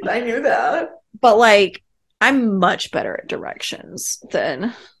Right. I knew that. like I'm much better at directions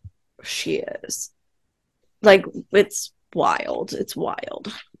than she is. Like it's wild. It's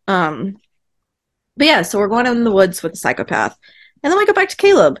wild. But yeah, so we're going in the woods with a psychopath. And then we go back to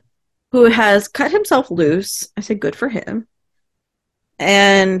Caleb, who has cut himself loose. I said good for him.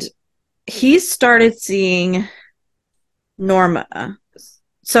 And he started seeing Norma.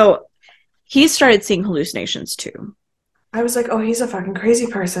 So he started seeing hallucinations too. I was like, oh, he's a fucking crazy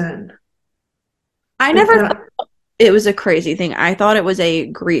person. I Like never thought that. it was a crazy thing. I thought it was a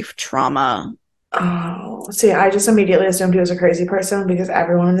grief trauma. Oh, see, I just immediately assumed he was a crazy person because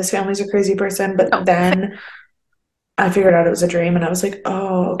everyone in this family is a crazy person. But No, then I figured out it was a dream, and I was like,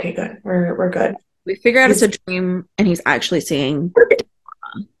 oh, okay, good. We're good. we figure out it's a He's dream and he's actually seeing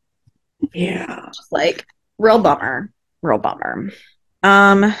yeah. just like real bummer. Real bummer.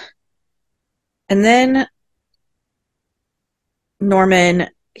 Um and then Norman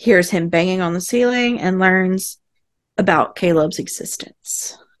hears him banging on the ceiling and learns about Caleb's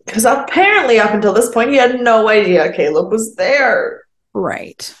existence. Because apparently, up until this point, he had no idea Caleb was there.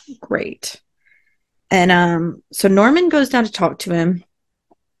 Right. Great. And so Norman goes down to talk to him,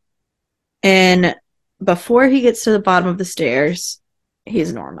 and before he gets to the bottom of the stairs,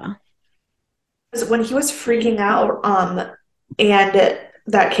 he's Norma. When he was freaking out, and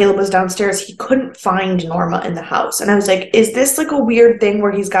that Caleb was downstairs, he couldn't find Norma in the house. And I was like, is this like a weird thing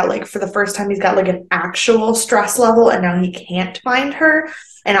where he's got like for the first time he's got like an actual stress level and now he can't find her?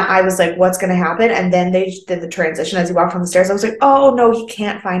 And I was like, what's gonna happen? And then they did the transition as he walked down the stairs. I was like, oh no, he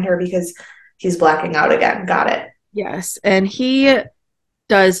can't find her because he's blacking out again. Got it. Yes, and he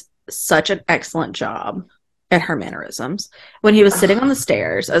does such an excellent job at her mannerisms. When he was sitting on the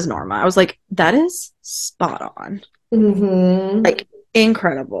stairs as Norma, I was like, that is spot on. Mm-hmm. Like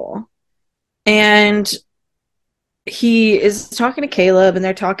incredible. And he is talking to Caleb and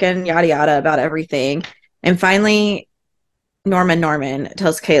they're talking yada yada about everything. And finally, Norman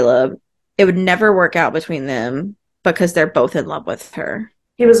tells Caleb it would never work out between them because they're both in love with her.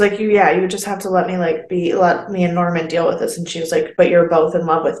 He was like, you just have to let me and Norman deal with this. And she was like, but you're both in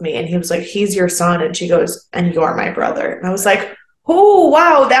love with me. And he was like, he's your son. And she goes, and you're my brother. And I was like, oh,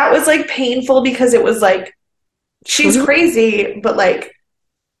 wow, that was like painful because it was like, she's True. crazy, but like,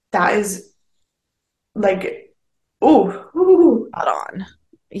 that is like, ooh. Spot on.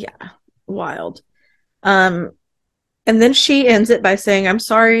 Yeah. Wild. Um, and then she ends it by saying, I'm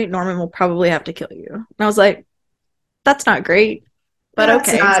sorry, Norman will probably have to kill you. And I was like, that's not great, but That's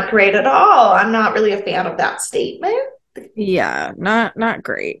okay. not great at all. I'm not really a fan of that statement. Yeah, not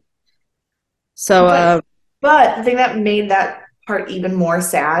great. So But but the thing that made that part even more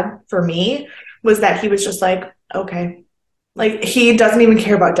sad for me was that he was just like, okay. Like he doesn't even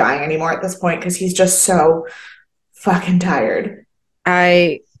care about dying anymore at this point because he's just so fucking tired.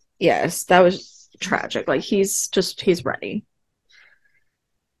 I yes, that was tragic. Like he's ready.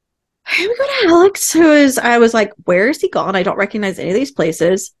 Here we go to Alex, who is I was like, where is he gone? I don't recognize any of these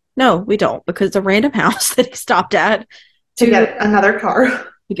places. No, we don't, because it's a random house that he stopped at To to get another car.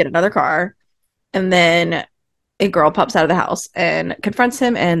 get another car. And then a girl pops out of the house and confronts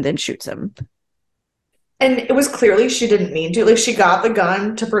him and then shoots him. And it was clearly she didn't mean to. Like she got the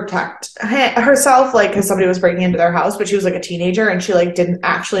gun to protect herself, like because somebody was breaking into their house, but she was like a teenager and she like didn't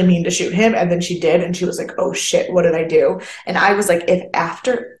actually mean to shoot him. And then she did, and she was like, "Oh shit, what did I do?" And I was like, if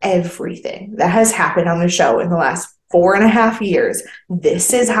after everything that has happened on the show in the last 4.5 years.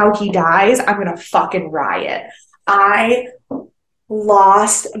 This is how he dies. I'm gonna fucking riot. I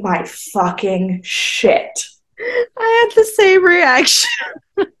lost my fucking shit. I had the same reaction.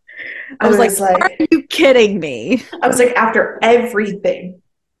 I I was like, was are like, you kidding me? after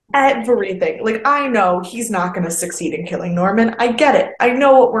everything, like, I know he's not going to succeed in killing Norman. I get it. I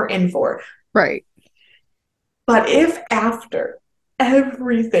know what we're in for. Right. But if after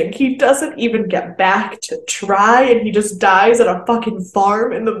everything he doesn't even get back to try and he just dies at a fucking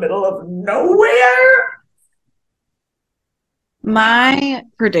farm in the middle of nowhere. My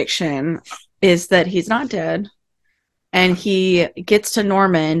prediction is that he's not dead and he gets to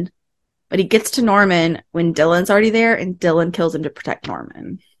Norman, but he gets to Norman when Dylan's already there and Dylan kills him to protect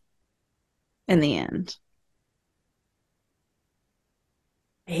Norman in the end.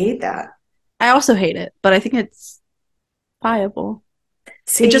 I hate that. I also hate it, but I think it's viable.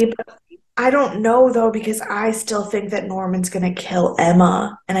 It just, See, I don't know though, because I still think that Norman's gonna kill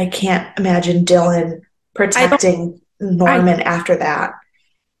Emma, and I can't imagine Dylan I don't, protecting I, Norman after that.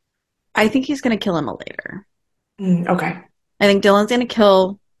 I think he's going to kill Emma later. Okay. I think Dylan's going to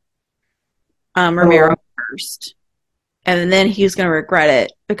kill Ramiro Oh, first, and then he's going to regret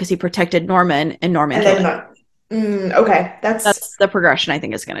it because he protected Norman and Norman and killed then him. okay, That's the progression I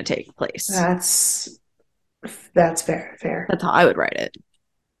think is going to take place. that's that's fair. That's how I would write it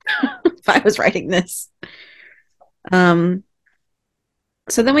if I was writing this. Um,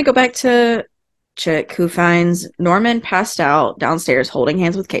 so then we go back to Chick, who finds Norman passed out downstairs holding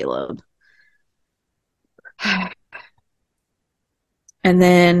hands with Caleb. And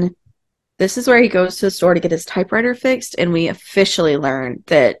then this is where he goes to the store to get his typewriter fixed, and we officially learn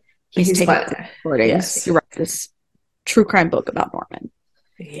that he's He's taking fine. recordings Yes. to write this true crime book about Norman.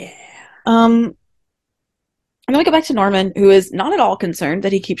 Yeah. Um, I'm gonna go back to Norman, who is not at all concerned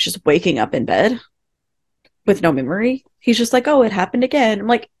that he keeps just waking up in bed with no memory. He's just like, "Oh, it happened again." I'm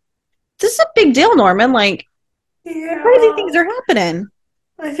like, "This is a big deal, Norman. Like, crazy Yeah. things are happening.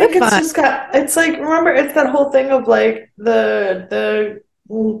 I You're think it's fine." just got it's like, remember, it's that whole thing of like the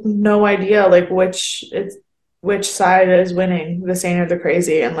no idea like which side is winning, the sane or the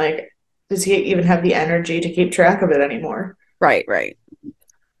crazy, and like, does he even have the energy to keep track of it anymore? Right, right.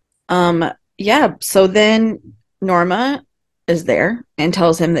 Yeah. So then Norma is there and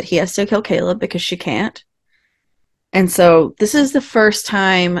tells him that he has to kill Caleb because she can't. And so this is the first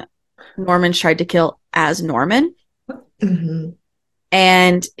time Norman's tried to kill as Norman. Hmm.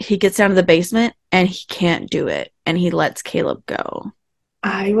 And he gets down to the basement and he can't do it. And he lets Caleb go.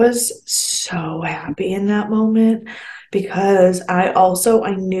 I was so happy in that moment because I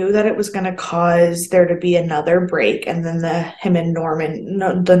knew that it was going to cause there to be another break, and then the him and Norman,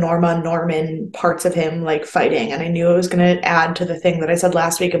 no, the Norma Norman parts of him like fighting, and I knew it was going to add to the thing that I said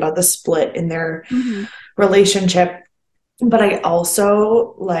last week about the split in their Mm-hmm. relationship. But I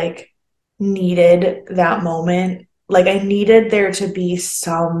also like needed that moment. Like, I needed there to be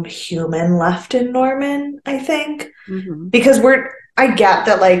some human left in Norman, I think, Mm-hmm. because I get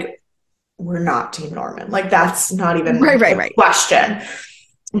that, like, we're not Team Norman. Like, that's not Right, even right, a right. question.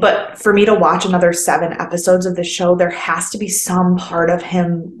 But for me to watch another 7 episodes of the show, there has to be some part of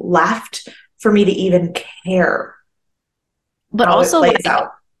him left for me to even care But how it also, plays like,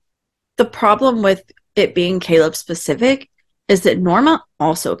 out. the problem with it being Caleb specific is that Norma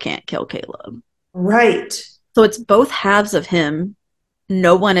also can't kill Caleb. Right. So it's both halves of him.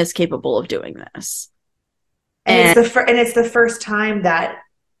 No one is capable of doing this. And it's And the first time that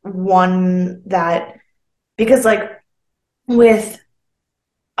one that, because like with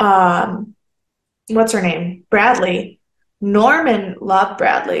um what's her name? Bradley. Norman loved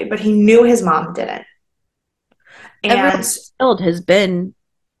Bradley, but he knew his mom didn't. everyone And killed has been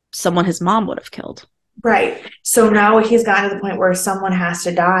someone his mom would have killed. right. So now he's gotten to the point where someone has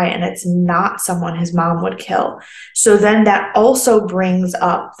to die and it's not someone his mom would kill. So then that also brings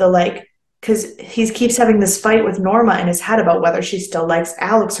up the like, because he keeps having this fight with Norma in his head about whether she still likes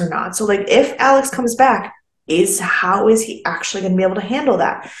Alex or not. So like, if Alex comes back, is how is he actually going to be able to handle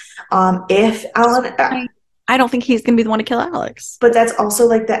that? If Alan, I don't think he's going to be the one to kill Alex. but that's also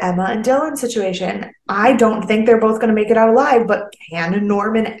like the Emma and Dylan situation. I don't think they're both going to make it out alive, but can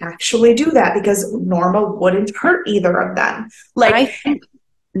Norman actually do that? Because Norma wouldn't hurt either of them. I Like, think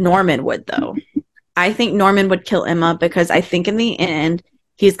Norman would, though. I think Norman would kill Emma because I think in the end,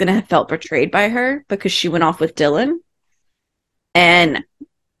 he's going to have felt betrayed by her because she went off with Dylan. And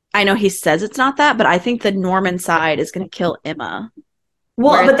I know he says it's not that, but I think the Norman side is going to kill Emma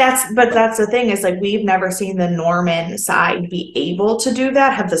Well, Whereas but that's the thing is like we've never seen the Norman side be able to do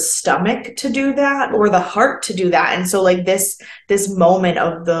that, have the stomach to do that, or the heart to do that. And so like this moment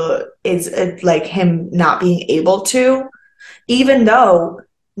of the is like him not being able to, even though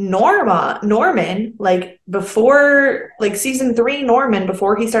Norman, like before like season three, Norman,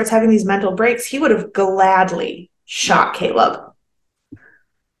 before he starts having these mental breaks, he would have gladly yep. shot Caleb.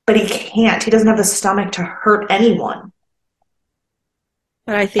 But he can't. He doesn't have the stomach to hurt anyone.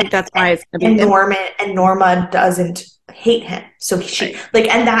 But I think that's why it's gonna be And Norma doesn't hate him. So she right. like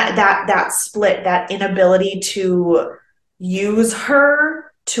and that split, that inability to use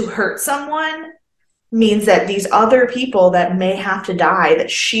her to hurt someone means that these other people that may have to die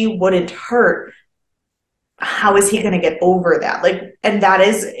that she wouldn't hurt, how is he going to get over that? Like, and that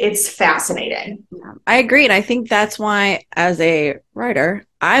is, it's fascinating. Yeah, I agree, and I think that's why, as a writer,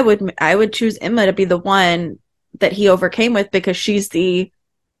 I would choose Emma to be the one that he overcame with because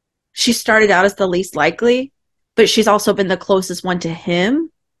she started out as the least likely, but she's also been the closest one to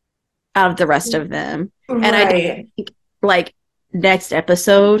him out of the rest of them. And I don't Right. think like next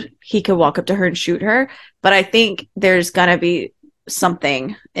episode he could walk up to her and shoot her, but I think there's gonna be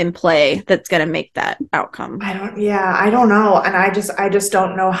something in play that's gonna make that outcome. Yeah, I don't know. And I just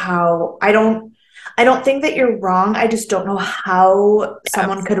don't know how, I don't think that you're wrong. I just don't know how Yeah.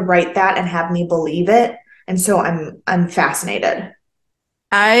 someone could write that and have me believe it. And so I'm fascinated.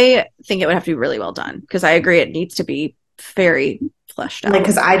 I think it would have to be really well done because I agree it needs to be very fleshed Like, out.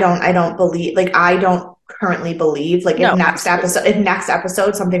 because I don't believe, like, I don't currently believe, like, No, absolutely. if next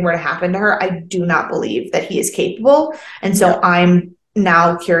episode something were to happen to her, I do not believe that he is capable. And No. so I'm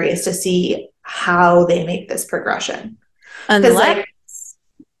now curious to see how they make this progression. Because, Unless like,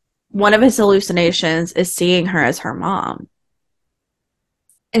 one of his hallucinations is seeing her as her mom.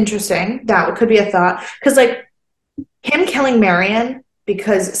 interesting. That could be a thought. Because, like, him killing Marion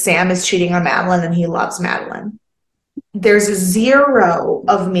because Sam is cheating on Madeline and he loves Madeline. There's a zero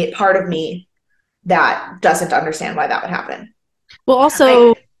of me, part of me that doesn't understand why that would happen. Well, also,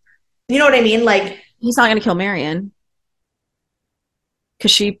 Like, you know what I mean? Like, he's not going to kill Marion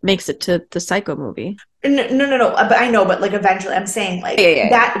because she makes it to the Psycho movie. no. But I know, but like eventually, I'm saying Yeah, like yeah,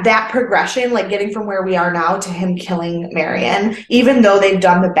 yeah. that progression, like getting from where we are now to him killing Marion, even though they've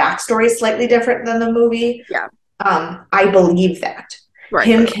done the backstory slightly different than the movie. Yeah. I believe that Right,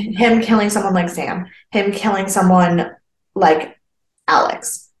 right, right. him killing someone like Sam, him killing someone like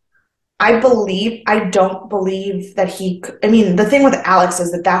Alex. I don't believe that I mean, the thing with Alex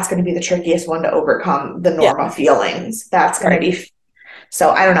is that that's going to be the trickiest one to overcome the Yeah, Norma feelings. That's going to right. be,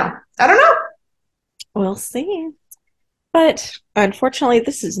 so I don't know. I don't know. We'll see. But unfortunately,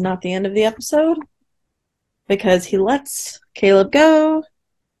 this is not the end of the episode because he lets Caleb go.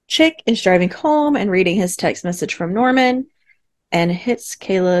 Chick is driving home and reading his text message from Norman and hits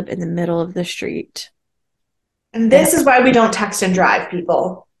Caleb in the middle of the street. And And this is why we don't text and drive,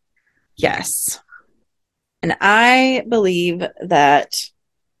 people. yes. And I believe that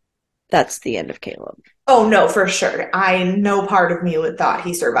that's the end of Caleb. Oh no, for sure. I no part of me would thought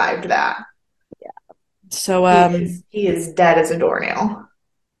he survived that. So He is dead as a doornail.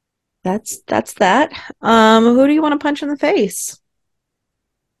 that's that. Who do you want to punch in the face?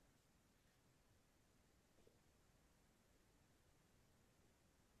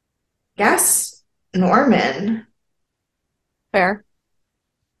 Yes, Norman. Fair.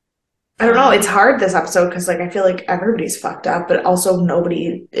 I don't know. Um, It's hard this episode because like I feel like everybody's fucked up, but also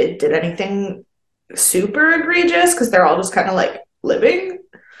nobody did anything super egregious because they're all just kind of like living.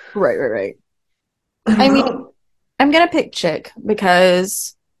 right, right, right. I don't I mean, know. I'm gonna pick Chick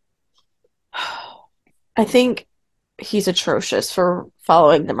because I think he's atrocious for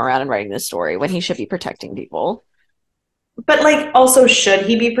following them around and writing this story when he should be protecting people. But like, also, should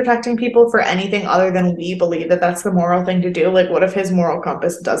he be protecting people for anything other than we believe that that's the moral thing to do? Like, what if his moral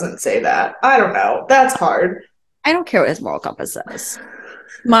compass doesn't say that? I don't know. That's hard. I don't care what his moral compass says.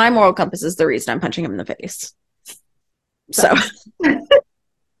 My moral compass is the reason I'm punching him in the face. So Done.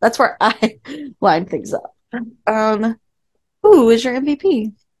 that's where I line things up. Who is your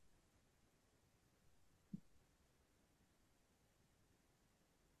MVP?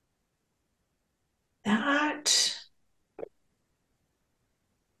 That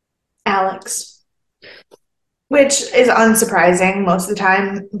Alex, which is unsurprising most of the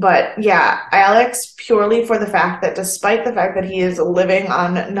time, but yeah, Alex, purely for the fact that despite the fact that he is living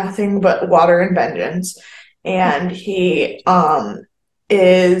on nothing but water and vengeance, and he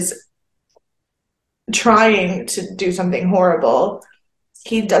is trying to do something horrible,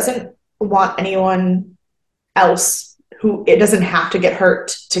 he doesn't want anyone else who it doesn't have to get hurt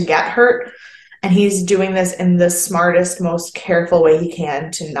to get hurt. And he's doing this in the smartest, most careful way he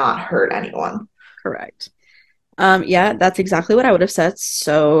can to not hurt anyone. Correct. Yeah, that's exactly what I would have said.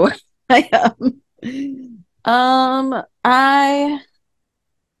 So I I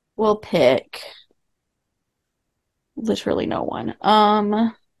will pick literally no one.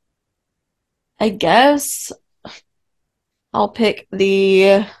 I guess I'll pick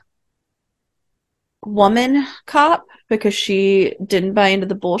the woman cop because she didn't buy into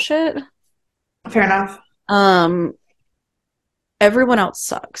the bullshit. Fair enough. Um, everyone else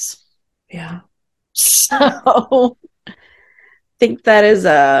sucks. Yeah. So I think that is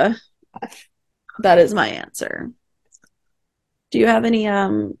my answer. Do you have any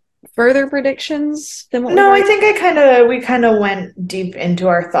further predictions than what we've No, I already? think we kind of went deep into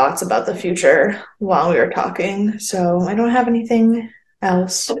our thoughts about the future while we were talking. So I don't have anything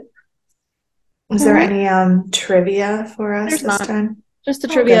else. Is there Cool. any trivia for us There's this not. time? Just the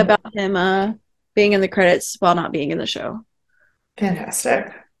Oh, trivia good. about him being in the credits while not being in the show,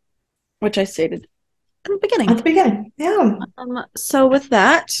 Fantastic. which I stated in the At beginning. the beginning. Yeah. So with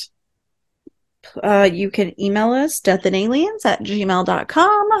that, you can email us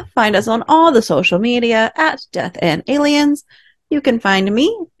deathandaliens@gmail.com. Find us on all the social media at Death and Aliens. You can find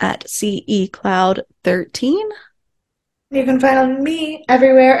me at CECloud13 You can find me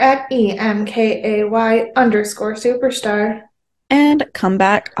everywhere at EMKAY_superstar. and come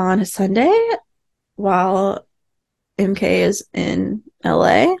back on Sunday while MK is in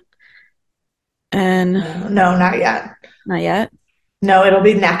LA. And No, no, not yet. not yet. No, it'll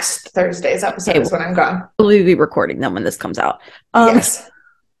be next Thursday's episode Okay, is when I'm gone. we'll be recording them when this comes out. Um, Yes.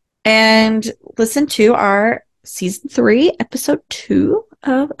 and listen to our season 3, episode 2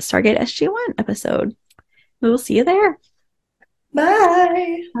 of Stargate SG1 episode. We will see you there.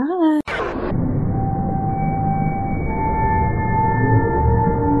 Bye. Bye.